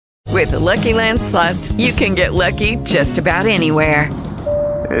With the Lucky Land Slots, you can get lucky just about anywhere.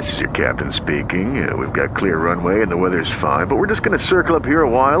 This is your captain speaking. We've got clear runway and the weather's fine, but we're just going to circle up here a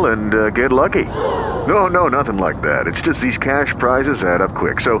while and get lucky. No, nothing like that. It's just these cash prizes add up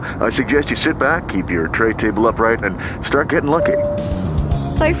quick. So I suggest you sit back, keep your tray table upright, and start getting lucky.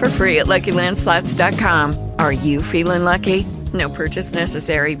 Play for free at LuckyLandSlots.com. Are you feeling lucky? No purchase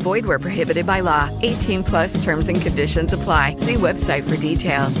necessary. Void where prohibited by law. 18 plus terms and conditions apply. See website for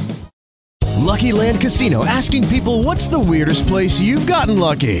details. Lucky Land Casino, asking people, what's the weirdest place you've gotten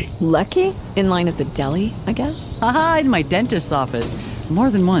lucky? Lucky? In line at the deli, I guess? Aha, in my dentist's office.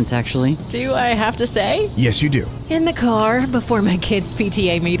 More than once, actually. Do I have to say? Yes, you do. In the car before my kids'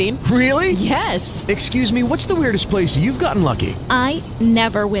 PTA meeting. Really? Yes. Excuse me, what's the weirdest place you've gotten lucky? I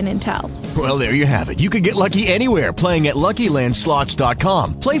never win and tell. Well, there you have it. You can get lucky anywhere, playing at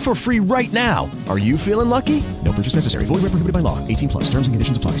LuckyLandSlots.com. Play for free right now. Are you feeling lucky? No purchase necessary. Void where prohibited by law. 18 plus. Terms and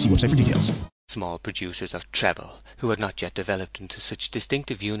conditions apply. See website for details. Small producers of treble, who had not yet developed into such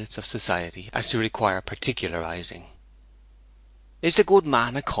distinctive units of society as to require particularizing. "Is the good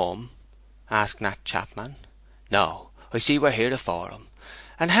man a come?" asked Nat Chapman. "No, I see we're here afore him.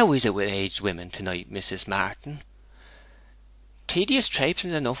 And how is it with aged women tonight, Mrs. Martin?" "Tedious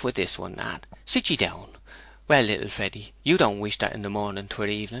traipsing enough with this one, Nat. Sit ye down. Well, little Freddy, you don't wish that in the morning 'twere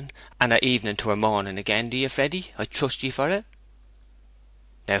evening, and at evening 'twere morning again, do you, Freddy? I trust ye for it."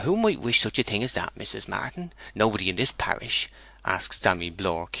 "Now, who might wish such a thing as that, Mrs. Martin? Nobody in this parish," asked Sammy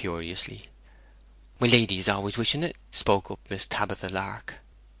Blore curiously. "My lady is always wishing it," spoke up Miss Tabitha Lark.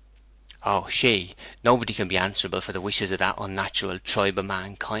 "Oh, she! Nobody can be answerable for the wishes of that unnatural tribe of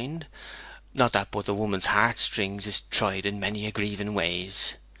mankind. Not that but the woman's heartstrings is tried in many a grieving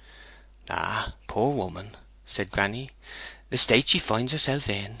ways." "Ah, poor woman," said Granny. "The state she finds herself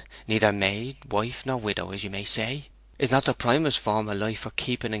in, neither maid, wife, nor widow, as you may say, is not the primest form of life for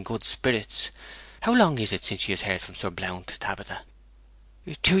keeping in good spirits. How long is it since she has heard from Sir Blount, Tabitha?"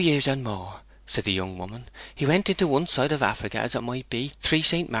 "2 years and more," said the young woman. "He went into one side of Africa, as it might be, 3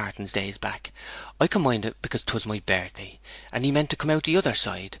 St. Martin's days back. I can mind it because 'twas my birthday, and he meant to come out the other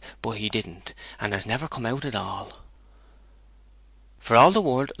side, but he didn't, and has never come out at all." "For all the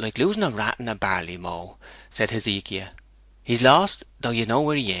world like losing a rat in a barley mow," said Hezekiah. "He's lost, though you know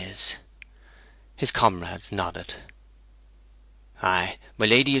where he is." His comrades nodded. "Ay, my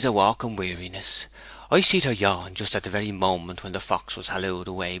lady is a walking weariness. I seed her yawn just at the very moment when the fox was hallooed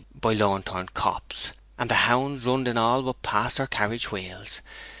away by Lawnthorn copse, and the hounds running all but past her carriage wheels.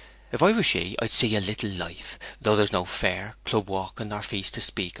 If I were she, I'd see a little life, though there's no fair, club walking nor feast to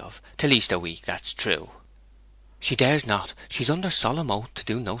speak of, till Easter week, that's true. She dares not, she's under solemn oath to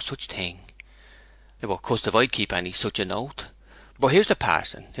do no such thing. What cussed if I'd keep any such an oath? But here's the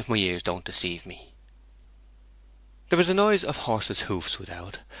parson, if my ears don't deceive me." There was a noise of horses' hoofs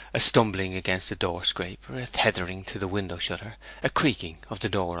without, a stumbling against the door scraper, a tethering to the window shutter, a creaking of the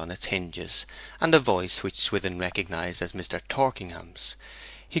door on its hinges, and a voice which Swithin recognized as Mr. Torkingham's.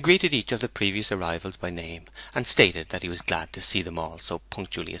 He greeted each of the previous arrivals by name, and stated that he was glad to see them all so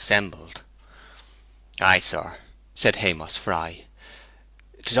punctually assembled. "Ay, sir," said Haymoss Fry.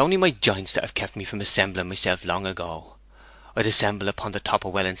 "'Tis only my joints that have kept me from assembling myself long ago. I'd assemble upon the top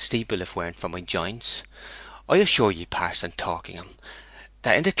of Welland steeple if weren't for my joints. I assure ye, Parson Torkingham,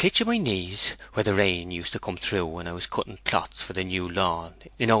 that in the clitch of my knees, where the rain used to come through when I was cutting clots for the new lawn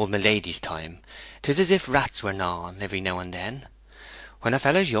in old my lady's time, 'tis as if rats were gnawing every now and then. When a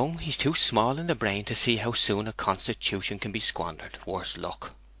feller's young, he's too small in the brain to see how soon a constitution can be squandered, worse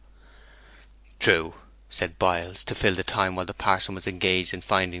luck." "True," said Biles, to fill the time while the parson was engaged in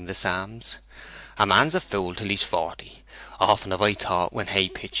finding the psalms. "A man's a fool till he's 40. Often have I thought when hay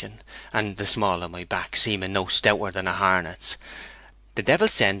pitching, and the small of my back seeming no stouter than a harnet's, the devil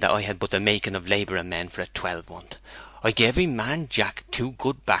send that I had but the making of labouring men for a 12-month. I'd give every man jack 2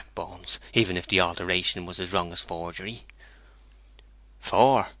 good backbones, even if the alteration was as wrong as forgery."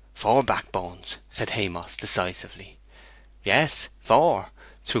 Four backbones," said Haymoss decisively. "Yes, 4,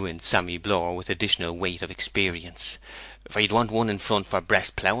 threw in Sammy Blore with additional weight of experience. "For you'd want one in front for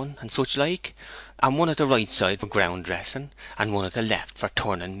breast ploughing and such like, and one at the right side for ground dressing, and one at the left for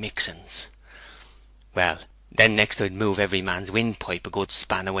turning mixins. Well, then next I'd move every man's windpipe a good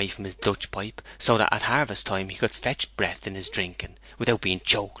span away from his Dutch pipe, so that at harvest time he could fetch breath in his drinking, without being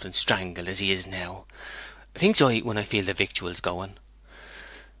choked and strangled as he is now. Thinks I when I feel the victuals going."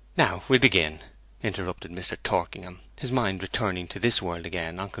 "Now we'll begin," interrupted Mr. Torkingham, his mind returning to this world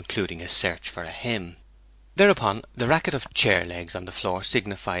again on concluding his search for a hymn. Thereupon the racket of chair legs on the floor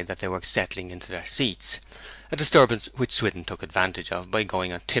signified that they were settling into their seats, a disturbance which Swithin took advantage of by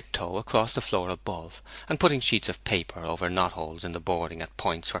going on tiptoe across the floor above and putting sheets of paper over knotholes in the boarding at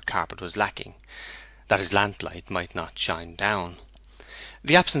points where carpet was lacking, that his lamplight might not shine down.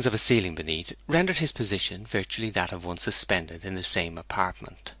 The absence of a ceiling beneath rendered his position virtually that of one suspended in the same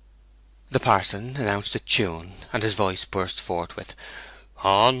apartment. The parson announced a tune, and his voice burst forth with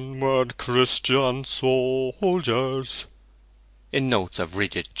 "Onward, Christian soldiers," in notes of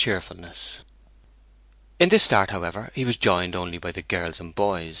rigid cheerfulness. In this start, however, he was joined only by the girls and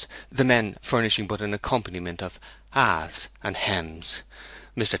boys, the men furnishing but an accompaniment of ahs and hems.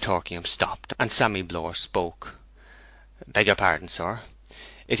 Mr. Torkingham stopped, and Sammy Blore spoke. "Beg your pardon, sir.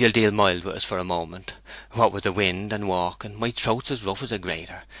 If you'll deal mild with us for a moment. What with the wind and walking, my throat's as rough as a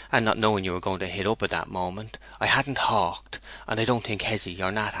grater, and not knowing you were going to hit up at that moment, I hadn't hawked, and I don't think Hezzy or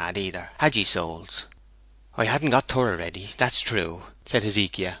Nat had either. Had ye, souls?" "I hadn't got thorough ready, that's true," said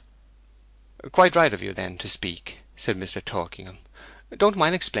Hezekiah. "Quite right of you, then, to speak," said Mr. Torkingham. "Don't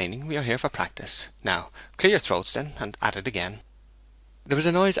mind explaining, we are here for practice. Now, clear your throats, then, and at it again." There was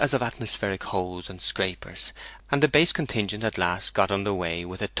a noise as of atmospheric hose and scrapers, and the bass contingent at last got under way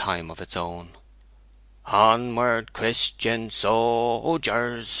with a time of its own. "Onward, Christian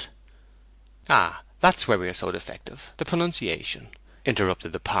soldiers." "Ah, that's where we are so defective, the pronunciation,"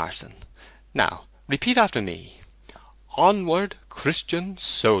 interrupted the parson. "Now, repeat after me. Onward, Christian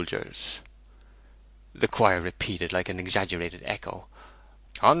soldiers." The choir repeated like an exaggerated echo,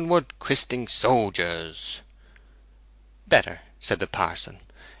 "Onward, Christian soldiers." "Better," said the parson,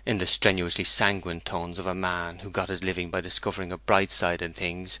 in the strenuously sanguine tones of a man who got his living by discovering a bright side in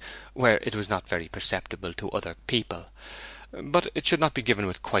things where it was not very perceptible to other people. "But it should not be given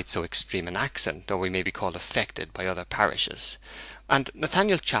with quite so extreme an accent, or we may be called affected by other parishes. And,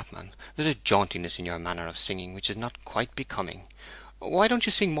 Nathaniel Chapman, there's a jauntiness in your manner of singing which is not quite becoming. Why don't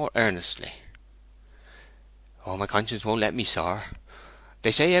you sing more earnestly?" "Oh, my conscience won't let me, sir.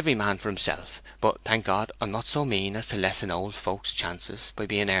 They say every man for himself, but thank God I'm not so mean as to lessen old folks' chances by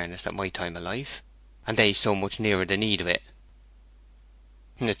being earnest at my time of life, and they so much nearer the need of it."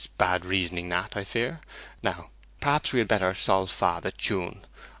 "It's bad reasoning, Nat, I fear. Now, perhaps we had better sol fa the tune.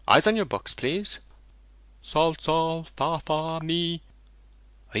 Eyes on your books, please. Sol fa fa mi."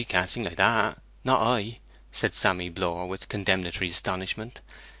 "I can't sing like that, not I," said Sammy Blore with condemnatory astonishment.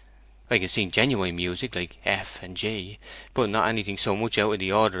 "I can sing genuine music like F and G, but not anything so much out of the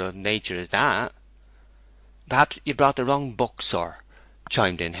order of nature as that." "Perhaps you brought the wrong book, sir,"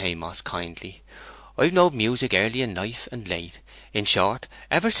 chimed in Haymoss kindly. "I've knowed music early in life and late. In short,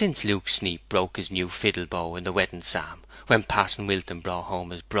 ever since Luke Sneap broke his new fiddle bow in the wedding psalm, when Parson Wilton brought home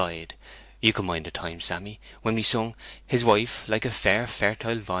his bride. You can mind the time, Sammy, when we sung, 'His wife, like a fair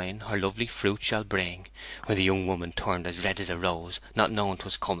fertile vine, her lovely fruit shall bring,' when the young woman turned as red as a rose, not knowing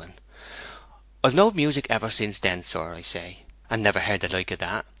 'twas coming. I've knowed music ever since then, sir, I say, and never heard the like of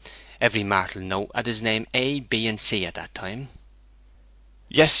that. Every martel note had his name A, B, and C at that time."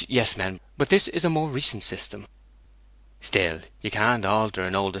 Yes, men, but this is a more recent system." "Still, you can't alter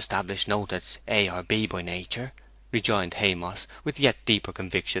an old established note that's A or B by nature," rejoined Haymoss, with yet deeper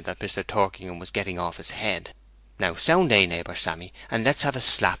conviction that Mr. Torkingham was getting off his head. "Now sound A, neighbour Sammy, and let's have a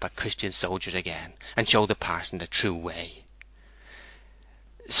slap at Christian soldiers again, and show the parson the true way."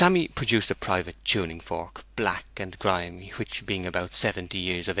 Sammy produced a private tuning fork, black and grimy, which, being about 70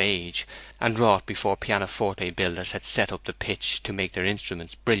 years of age, and wrought before pianoforte builders had set up the pitch to make their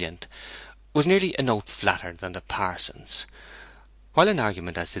instruments brilliant, was nearly a note flatter than the parson's. While an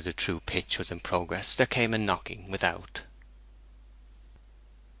argument as to the true pitch was in progress, there came a knocking without.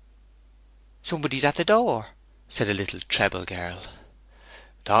 "Somebody's at the door," said a little treble girl.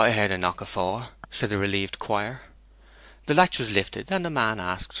 "Thought I heard a knock afore," said the relieved choir. The latch was lifted, and a man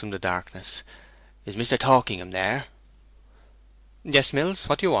asked from the darkness, "Is Mr. Torkingham there?" "Yes, Mills,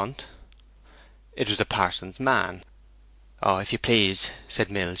 what do you want?" It was the parson's man. "Oh, if you please,"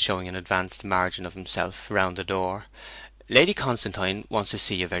 said Mills, showing an advanced margin of himself round the door. "Lady Constantine wants to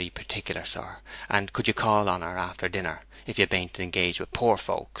see you very particular, sir, and could you call on her after dinner, if you bain't engaged with poor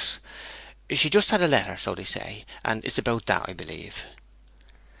folks? She just had a letter, so they say, and it's about that, I believe."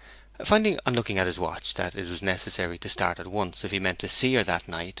 Finding on looking at his watch that it was necessary to start at once if he meant to see her that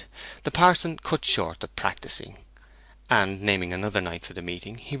night, the parson cut short the practising, and, naming another night for the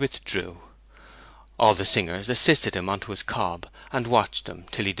meeting, he withdrew. All the singers assisted him onto his cob, and watched him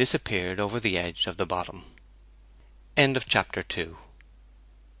till he disappeared over the edge of the bottom. End of chapter 2.